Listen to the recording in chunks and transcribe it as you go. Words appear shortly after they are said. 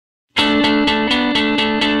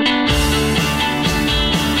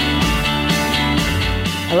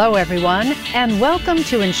Hello, everyone, and welcome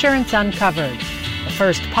to Insurance Uncovered, the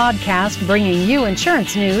first podcast bringing you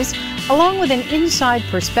insurance news, along with an inside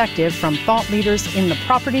perspective from thought leaders in the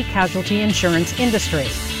property casualty insurance industry.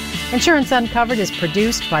 Insurance Uncovered is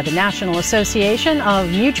produced by the National Association of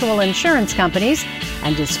Mutual Insurance Companies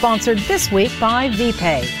and is sponsored this week by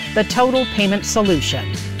VPay, the Total Payment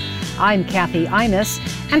Solution. I'm Kathy Imus,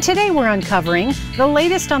 and today we're uncovering the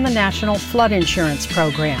latest on the National Flood Insurance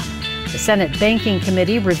Program. The Senate Banking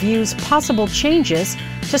Committee reviews possible changes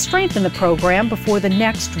to strengthen the program before the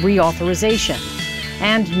next reauthorization.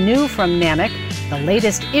 And new from NAMIC, the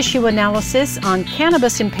latest issue analysis on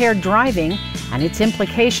cannabis-impaired driving and its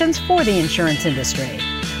implications for the insurance industry.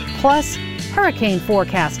 Plus, hurricane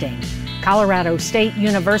forecasting. Colorado State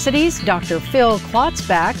University's Dr. Phil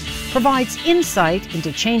Klotzbach provides insight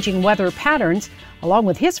into changing weather patterns, along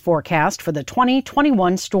with his forecast for the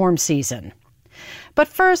 2021 storm season. But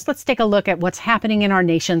first, let's take a look at what's happening in our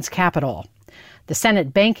nation's capital. The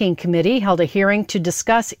Senate Banking Committee held a hearing to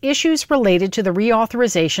discuss issues related to the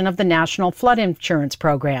reauthorization of the National Flood Insurance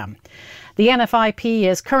Program. The NFIP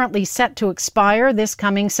is currently set to expire this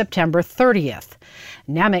coming September 30th.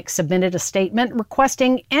 NAMIC submitted a statement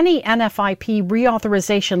requesting any NFIP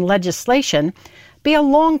reauthorization legislation be a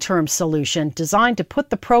long-term solution designed to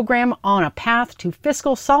put the program on a path to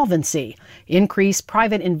fiscal solvency, increase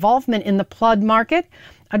private involvement in the flood market,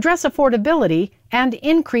 address affordability, and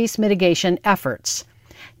increase mitigation efforts.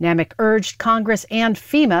 NAMIC urged Congress and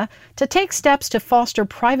FEMA to take steps to foster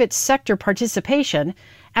private sector participation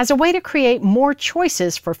as a way to create more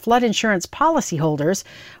choices for flood insurance policyholders,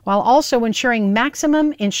 while also ensuring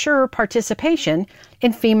maximum insurer participation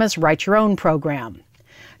in FEMA's Write Your Own program.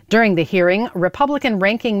 During the hearing, Republican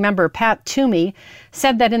Ranking Member Pat Toomey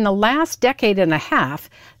said that in the last decade and a half,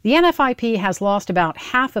 the NFIP has lost about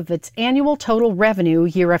half of its annual total revenue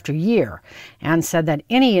year after year, and said that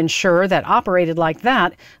any insurer that operated like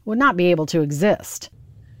that would not be able to exist.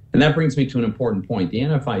 And that brings me to an important point. The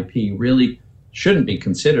NFIP really shouldn't be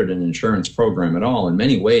considered an insurance program at all. In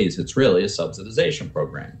many ways, it's really a subsidization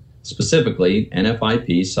program. Specifically,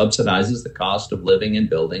 NFIP subsidizes the cost of living and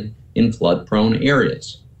building in flood-prone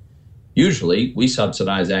areas. Usually, we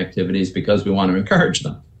subsidize activities because we want to encourage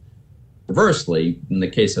them. Conversely, in the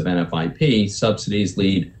case of NFIP, subsidies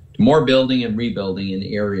lead to more building and rebuilding in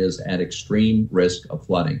areas at extreme risk of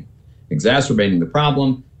flooding. Exacerbating the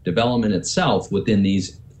problem, development itself within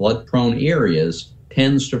these flood-prone areas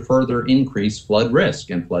tends to further increase flood risk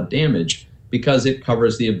and flood damage because it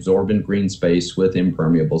covers the absorbent green space with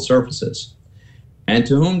impermeable surfaces. And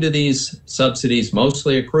to whom do these subsidies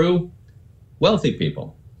mostly accrue? Wealthy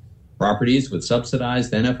people. Properties with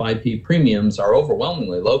subsidized NFIP premiums are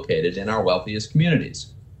overwhelmingly located in our wealthiest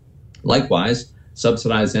communities. Likewise,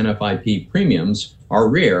 subsidized NFIP premiums are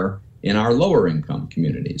rare in our lower income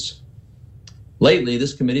communities. Lately,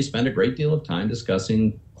 this committee spent a great deal of time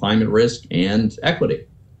discussing climate risk and equity.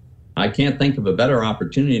 I can't think of a better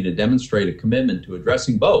opportunity to demonstrate a commitment to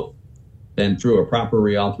addressing both than through a proper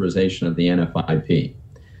reauthorization of the NFIP.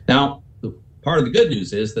 Now, part of the good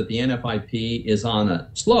news is that the NFIP is on a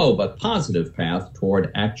slow but positive path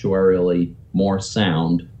toward actuarially more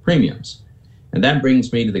sound premiums. And that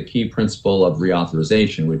brings me to the key principle of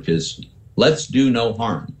reauthorization, which is let's do no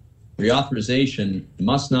harm. Reauthorization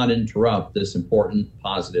must not interrupt this important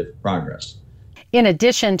positive progress. In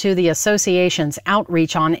addition to the association's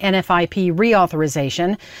outreach on NFIP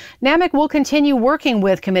reauthorization, NAMIC will continue working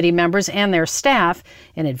with committee members and their staff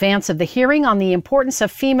in advance of the hearing on the importance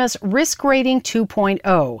of FEMA's Risk Rating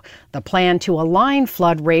 2.0, the plan to align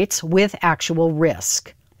flood rates with actual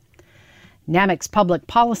risk. NAMIC's public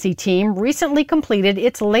policy team recently completed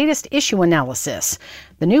its latest issue analysis.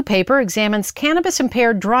 The new paper examines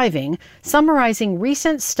cannabis-impaired driving, summarizing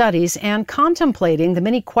recent studies and contemplating the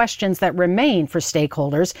many questions that remain for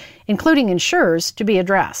stakeholders, including insurers, to be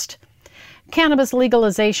addressed. Cannabis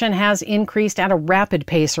legalization has increased at a rapid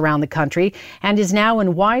pace around the country and is now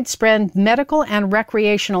in widespread medical and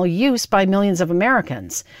recreational use by millions of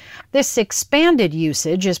Americans. This expanded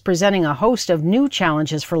usage is presenting a host of new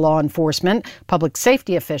challenges for law enforcement, public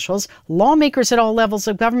safety officials, lawmakers at all levels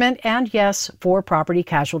of government, and, yes, for property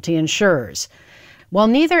casualty insurers. While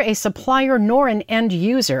neither a supplier nor an end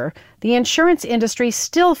user, the insurance industry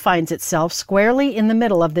still finds itself squarely in the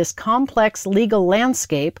middle of this complex legal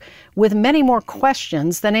landscape with many more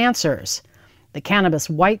questions than answers. The Cannabis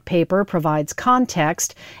White Paper provides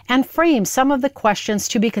context and frames some of the questions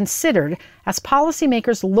to be considered as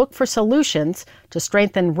policymakers look for solutions to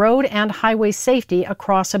strengthen road and highway safety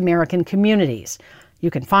across American communities. You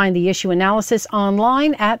can find the issue analysis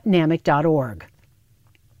online at namic.org.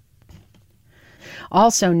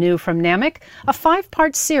 Also new from NAMIC, a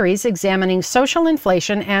 5-part series examining social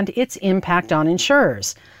inflation and its impact on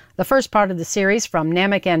insurers. The first part of the series from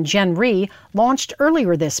NAMIC and Gen Re launched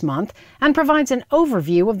earlier this month and provides an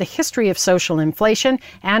overview of the history of social inflation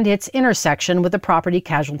and its intersection with the property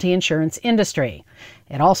casualty insurance industry.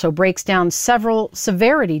 It also breaks down several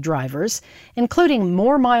severity drivers, including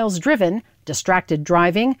more miles driven, distracted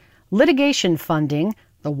driving, litigation funding,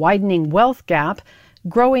 the widening wealth gap,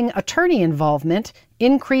 growing attorney involvement,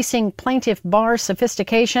 increasing plaintiff bar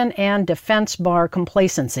sophistication, and defense bar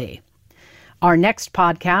complacency. Our next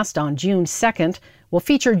podcast on June 2nd will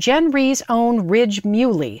feature Gen Re's own Ridge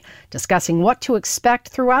Muley, discussing what to expect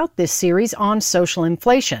throughout this series on social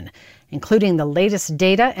inflation, including the latest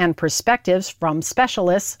data and perspectives from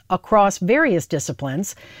specialists across various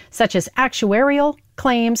disciplines, such as actuarial,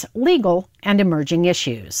 claims, legal, and emerging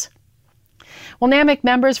issues. Well, NAMIC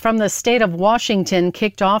members from the state of Washington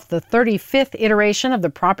kicked off the 35th iteration of the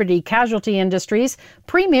property casualty industry's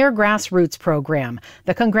premier grassroots program,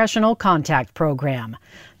 the Congressional Contact Program.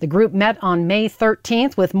 The group met on May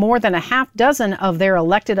 13th with more than a half dozen of their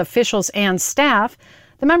elected officials and staff.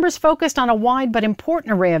 The members focused on a wide but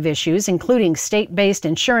important array of issues, including state-based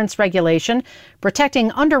insurance regulation,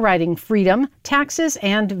 protecting underwriting freedom, taxes,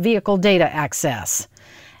 and vehicle data access.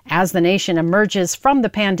 As the nation emerges from the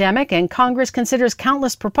pandemic and Congress considers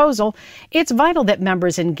countless proposals, it's vital that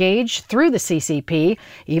members engage through the CCP,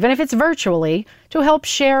 even if it's virtually, to help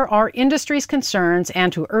share our industry's concerns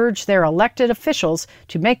and to urge their elected officials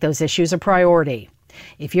to make those issues a priority.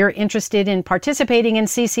 If you're interested in participating in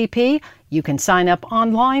CCP, you can sign up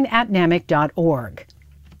online at namic.org.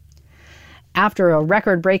 After a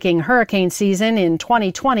record-breaking hurricane season in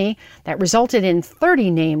 2020 that resulted in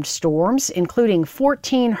 30 named storms, including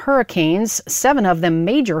 14 hurricanes, 7 of them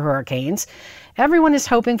major hurricanes, everyone is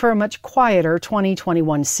hoping for a much quieter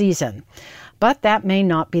 2021 season. But that may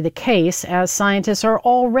not be the case, as scientists are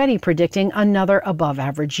already predicting another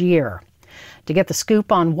above-average year. To get the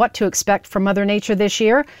scoop on what to expect from Mother Nature this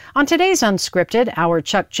year, on today's Unscripted, our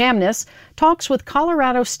Chuck Chamness talks with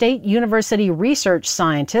Colorado State University research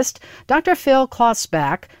scientist Dr. Phil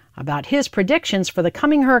Klotzbach about his predictions for the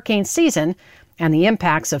coming hurricane season and the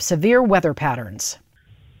impacts of severe weather patterns.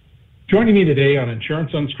 Joining me today on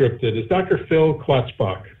Insurance Unscripted is Dr. Phil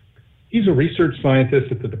Klotzbach. He's a research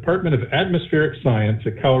scientist at the Department of Atmospheric Science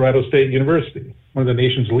at Colorado State University, one of the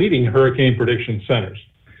nation's leading hurricane prediction centers.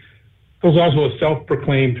 Phil's also a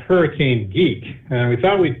self-proclaimed hurricane geek, and we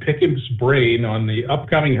thought we'd pick his brain on the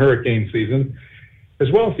upcoming hurricane season,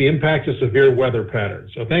 as well as the impacts of severe weather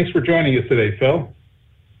patterns. So thanks for joining us today, Phil.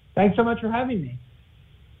 Thanks so much for having me.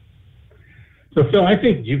 So Phil, I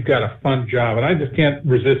think you've got a fun job, and I just can't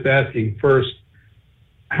resist asking first,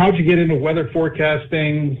 how'd you get into weather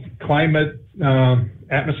forecasting, climate,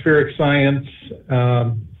 atmospheric science,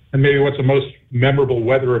 and maybe what's the most memorable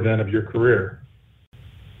weather event of your career?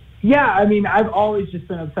 Yeah, I mean, I've always just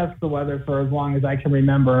been obsessed with the weather for as long as I can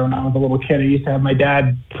remember. When I was a little kid, I used to have my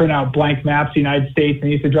dad print out blank maps of the United States, and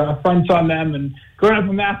he used to draw fronts on them. And growing up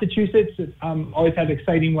in Massachusetts, always had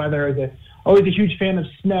exciting weather. I was always a huge fan of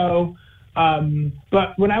snow.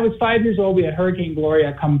 But when I was 5 years old, we had Hurricane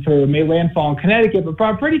Gloria come through, made landfall in Connecticut, but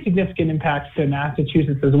brought pretty significant impacts to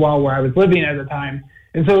Massachusetts as well, where I was living at the time.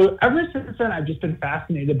 And so ever since then, I've just been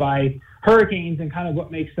fascinated by hurricanes and kind of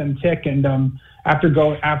what makes them tick. And after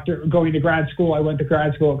going to grad school, I went to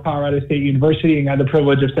grad school at Colorado State University and had the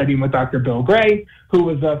privilege of studying with Dr. Bill Gray, who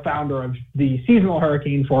was the founder of the seasonal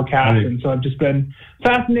hurricane forecast. Right. And so I've just been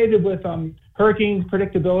fascinated with hurricanes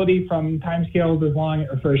predictability from timescales as long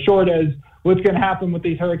or for as short as what's going to happen with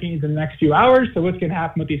these hurricanes in the next few hours to what's going to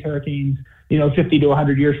happen with these hurricanes, 50 to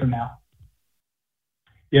 100 years from now.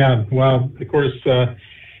 Yeah, well, of course,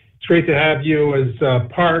 it's great to have you as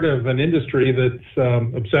part of an industry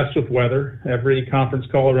that's obsessed with weather. Every conference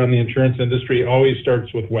call around the insurance industry always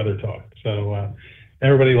starts with weather talk. So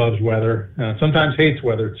everybody loves weather. Sometimes hates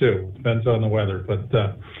weather too. Depends on the weather. But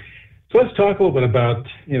so let's talk a little bit about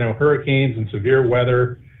hurricanes and severe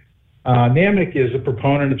weather. NAMIC is a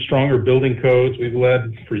proponent of stronger building codes. We've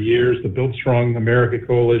led for years the Build Strong America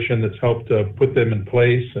Coalition that's helped put them in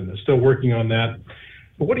place and is still working on that.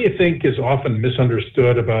 But what do you think is often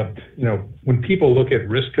misunderstood about, when people look at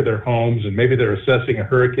risk to their homes and maybe they're assessing a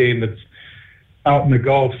hurricane that's out in the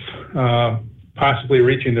Gulf, possibly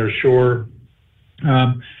reaching their shore?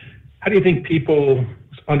 How do you think people's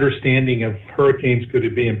understanding of hurricanes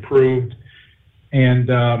could be improved? And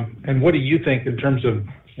what do you think in terms of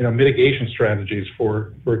mitigation strategies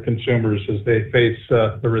for consumers as they face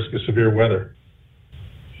the risk of severe weather?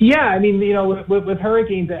 Yeah, I mean, with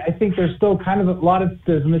hurricanes, I think there's still kind of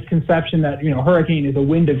there's a misconception that, hurricane is a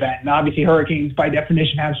wind event. And obviously hurricanes by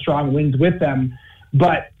definition have strong winds with them,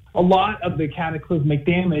 but a lot of the cataclysmic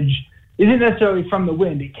damage isn't necessarily from the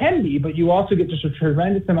wind. It can be, but you also get just a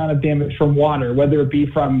tremendous amount of damage from water, whether it be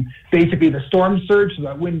from basically the storm surge, so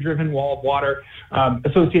that wind-driven wall of water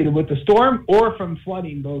associated with the storm, or from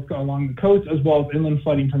flooding, both along the coast as well as inland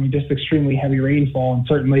flooding from just extremely heavy rainfall. And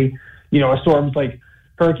certainly, storms like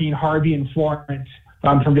Hurricane Harvey and Florence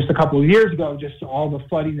from just a couple of years ago, just all the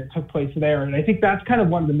flooding that took place there. And I think that's kind of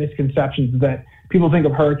one of the misconceptions, that people think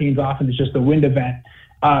of hurricanes often as just a wind event.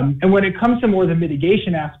 And when it comes to more the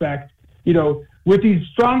mitigation aspect, with these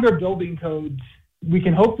stronger building codes, we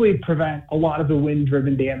can hopefully prevent a lot of the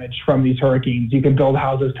wind-driven damage from these hurricanes. You can build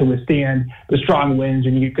houses to withstand the strong winds,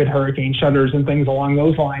 and you get good hurricane shutters and things along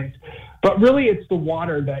those lines. But really, it's the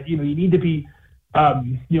water that, you need to be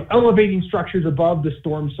elevating structures above the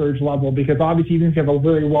storm surge level, because obviously even if you have a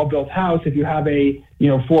very well-built house, if you have a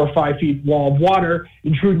 4 or 5 feet wall of water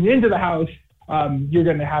intruding into the house, you're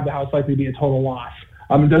going to have the house likely be a total loss.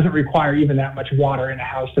 It doesn't require even that much water in a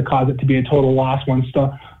house to cause it to be a total loss. Once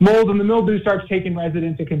the mold and the mildew starts taking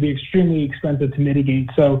residence, it can be extremely expensive to mitigate.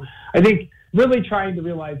 So I think really trying to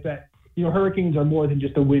realize that hurricanes are more than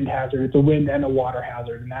just a wind hazard. It's a wind and a water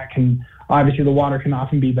hazard, and that can obviously, the water can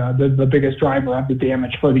often be the biggest driver of the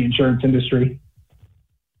damage for the insurance industry.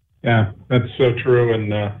 Yeah, that's so true,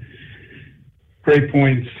 and great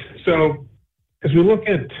points. So as we look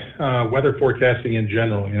at weather forecasting in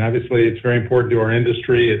general, and obviously it's very important to our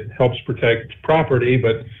industry. It helps protect property,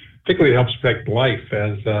 but particularly it helps protect life,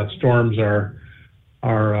 as storms are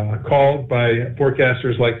called by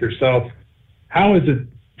forecasters like yourself. How has it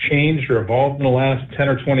changed or evolved in the last 10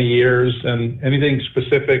 or 20 years, and anything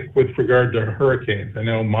specific with regard to hurricanes? I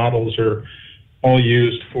know models are all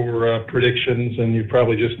used for predictions, and you've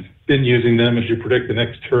probably just been using them as you predict the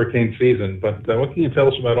next hurricane season, but what can you tell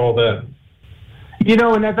us about all that?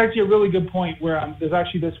 And that's actually a really good point, where there's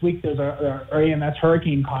actually this week, there's our AMS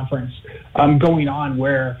hurricane conference going on,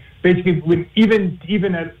 where basically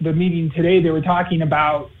even at the meeting today, they were talking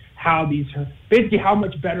about how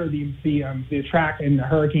much better the track and the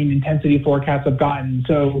hurricane intensity forecasts have gotten.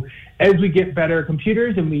 So as we get better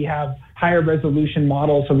computers and we have higher resolution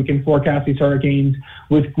models, so we can forecast these hurricanes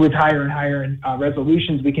with higher and higher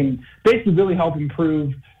resolutions, we can basically really help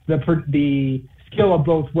improve the skill of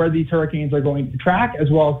both where these hurricanes are going to track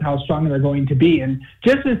as well as how strong they're going to be. And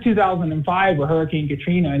just since 2005, with Hurricane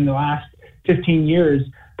Katrina, in the last 15 years,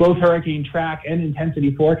 both hurricane track and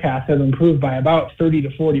intensity forecasts have improved by about 30 to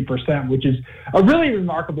 40%, which is a really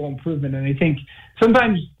remarkable improvement. And I think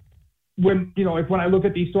sometimes when I look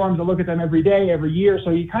at these storms, I look at them every day, every year. So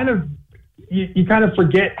you kind of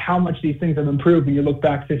forget how much these things have improved when you look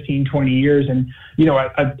back 15, 20 years. And,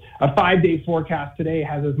 a 5-day forecast today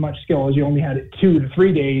has as much skill as you only had it 2 to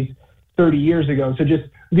 3 days 30 years ago. So just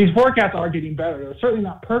these forecasts are getting better. They're certainly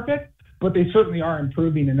not perfect, but they certainly are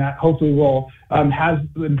improving, and that hopefully will has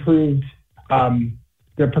improved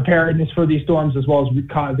the preparedness for these storms, as well as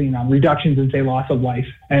causing reductions in, say, loss of life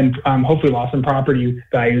and hopefully loss in property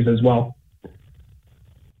values as well.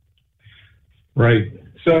 Right.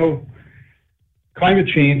 So climate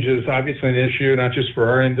change is obviously an issue, not just for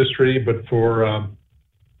our industry, but for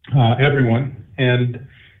everyone. And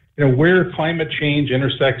where climate change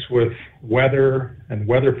intersects with weather and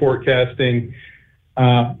weather forecasting,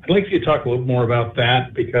 I'd like you to talk a little more about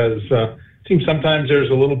that, because it seems sometimes there's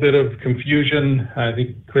a little bit of confusion. I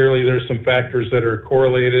think clearly there's some factors that are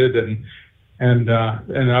correlated, and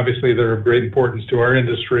obviously they're of great importance to our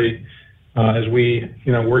industry as we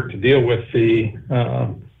work to deal with the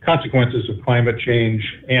consequences of climate change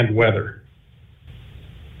and weather.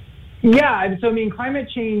 Yeah, so climate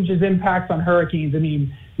change's impacts on hurricanes.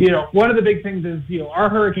 One of the big things is, are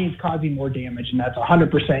hurricanes causing more damage? And that's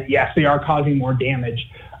 100% yes, they are causing more damage.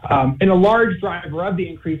 And a large driver of the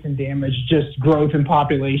increase in damage, just growth in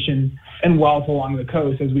population and wealth along the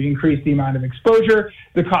coast. As we increase the amount of exposure,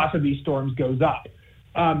 the cost of these storms goes up.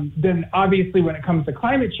 Then obviously when it comes to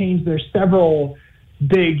climate change, there's several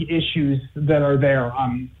big issues that are there.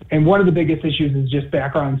 And one of the biggest issues is just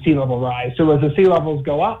background sea level rise. So as the sea levels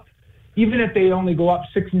go up, even if they only go up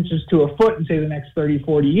 6 inches to a foot in, say, the next 30,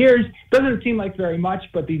 40 years, doesn't seem like very much,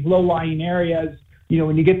 but these low-lying areas,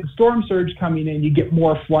 when you get the storm surge coming in, you get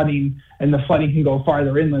more flooding, and the flooding can go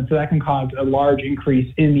farther inland, so that can cause a large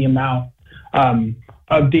increase in the amount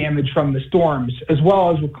of damage from the storms. As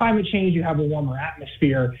well as with climate change, you have a warmer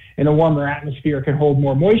atmosphere, and a warmer atmosphere can hold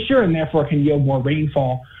more moisture and therefore can yield more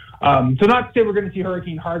rainfall. So not to say we're going to see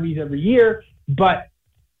Hurricane Harveys every year, but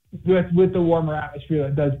with the warmer atmosphere,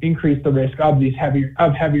 that does increase the risk of these heavier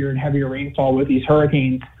and heavier rainfall with these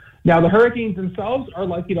hurricanes. Now, the hurricanes themselves are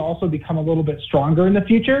likely to also become a little bit stronger in the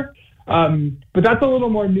future, but that's a little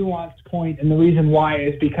more nuanced point, and the reason why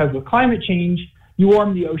is because with climate change, you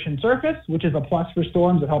warm the ocean surface, which is a plus for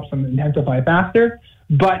storms. It helps them intensify faster,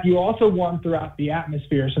 but you also warm throughout the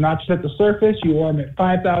atmosphere. So not just at the surface, you warm at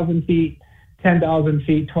 5,000 feet, 10,000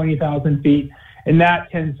 feet, 20,000 feet, and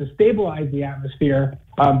that tends to stabilize the atmosphere,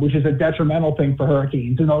 which is a detrimental thing for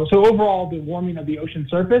hurricanes. So overall, the warming of the ocean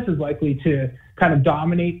surface is likely to kind of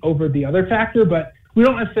dominate over the other factor, but we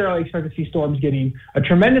don't necessarily expect to see storms getting a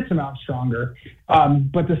tremendous amount stronger.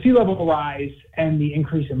 But the sea level rise and the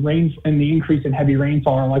increase in rain and the increase in heavy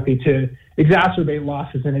rainfall are likely to exacerbate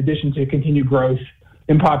losses in addition to continued growth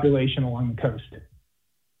in population along the coast.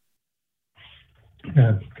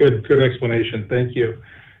 Yeah, good explanation. Thank you.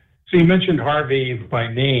 So you mentioned Harvey by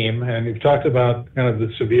name, and you've talked about kind of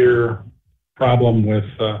the severe problem with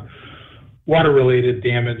water-related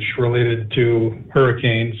damage related to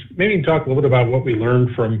hurricanes. Maybe you can talk a little bit about what we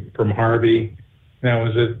learned from Harvey. Now,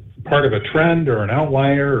 is it part of a trend or an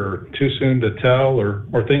outlier, or too soon to tell, or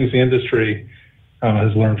things the industry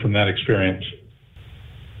has learned from that experience?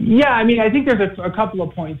 Yeah, I mean, I think there's a couple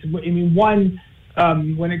of points. I mean, one,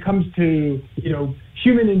 when it comes to,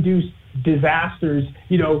 human-induced disasters,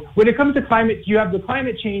 when it comes to climate, you have the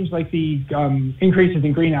climate change, like the increases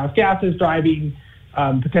in greenhouse gases driving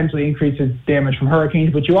potentially increases damage from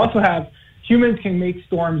hurricanes, but you also have humans can make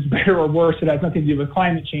storms better or worse. It has nothing to do with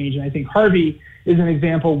climate change. And I think Harvey is an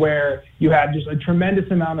example where you had just a tremendous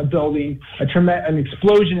amount of building, an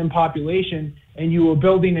explosion in population, and you were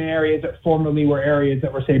building in areas that formerly were areas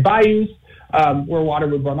that were, say, bayous, where water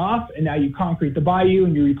would run off, and now you concrete the bayou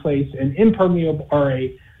and you replace an impermeable or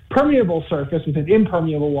a permeable surface with an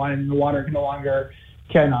impermeable one, and the water no longer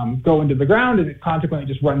can go into the ground, and it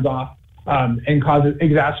consequently just runs off and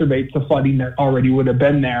exacerbates the flooding that already would have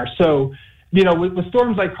been there. So, with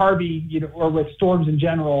storms like Harvey, or with storms in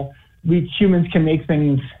general, we humans can make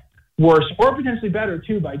things worse or potentially better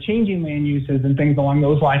too by changing land uses and things along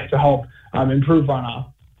those lines to help improve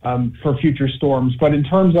runoff for future storms. But in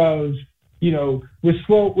terms of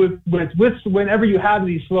whenever you have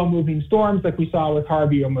these slow-moving storms like we saw with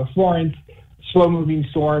Harvey and with Florence, slow-moving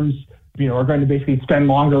storms, are going to basically spend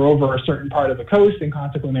longer over a certain part of the coast, and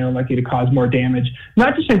consequently are likely to cause more damage,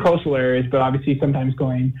 not just in coastal areas, but obviously sometimes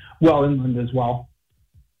going well inland as well.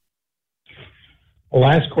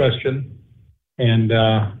 Last question, and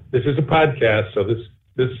this is a podcast, so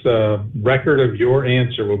this record of your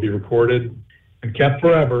answer will be recorded and kept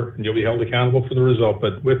forever, and you'll be held accountable for the result.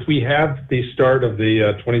 But we have the start of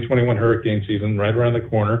the 2021 hurricane season right around the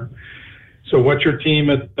corner. So what's your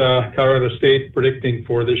team at Colorado State predicting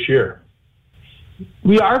for this year?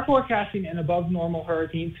 We are forecasting an above normal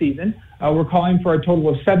hurricane season. We're calling for a total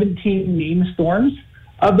of 17 named storms.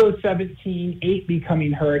 Of those 17, 8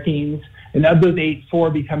 becoming hurricanes, and of those 8,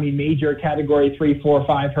 4 becoming major Category 3, 4,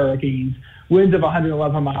 5 hurricanes, winds of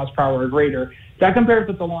 111 miles per hour or greater. That compares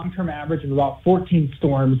with the long-term average of about 14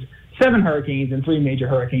 storms, 7 hurricanes, and 3 major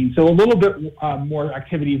hurricanes. So a little bit more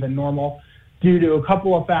activity than normal due to a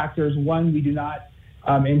couple of factors. One, we do not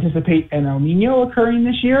anticipate an El Nino occurring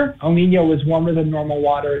this year. El Nino is warmer than normal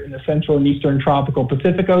water in the central and eastern tropical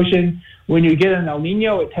Pacific Ocean. When you get an El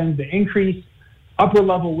Nino, it tends to increase upper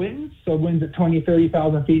level winds, so winds at 20,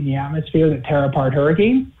 30,000 feet in the atmosphere that tear apart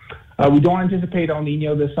hurricanes. We don't anticipate El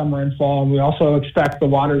Nino this summer and fall, and we also expect the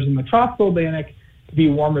waters in the tropical Atlantic to be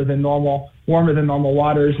warmer than normal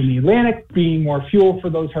waters in the Atlantic being more fuel for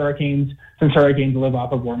those hurricanes, since hurricanes live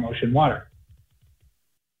off of warm ocean water.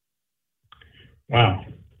 Wow.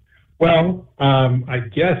 Well, I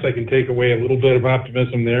guess I can take away a little bit of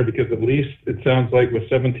optimism there, because at least it sounds like with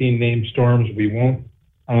 17 named storms, we won't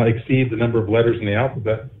exceed the number of letters in the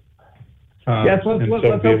alphabet. Yes, let's be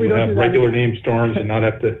able to have regular named storms and not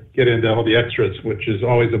have to get into all the extras, which is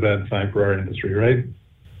always a bad sign for our industry, right?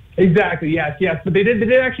 Exactly. Yes. But they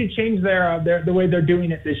did actually change the way they're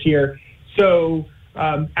doing it this year. So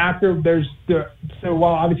while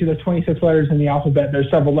obviously there's 26 letters in the alphabet, there's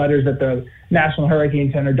several letters that the National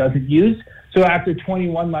Hurricane Center doesn't use. So after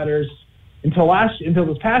 21 letters, until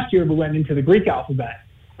this past year, we went into the Greek alphabet.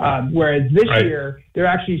 Whereas this year, they're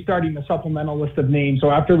actually starting the supplemental list of names. So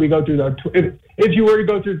after we go through if you were to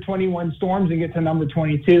go through 21 storms and get to number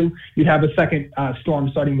 22, you'd have a second storm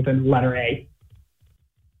starting with the letter A.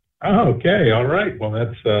 Oh, okay. All right. Well,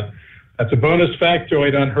 that's a bonus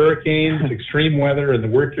factoid on hurricanes, extreme weather, and the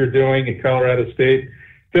work you're doing at Colorado State.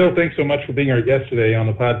 Phil, thanks so much for being our guest today on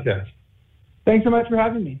the podcast. Thanks so much for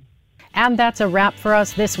having me. And that's a wrap for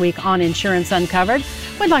us this week on Insurance Uncovered.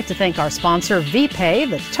 We'd like to thank our sponsor, VPay,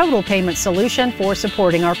 the total payment solution, for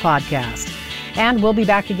supporting our podcast. And we'll be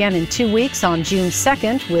back again in 2 weeks on June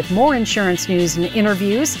 2nd with more insurance news and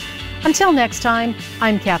interviews. Until next time,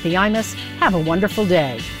 I'm Kathy Imus. Have a wonderful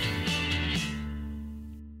day.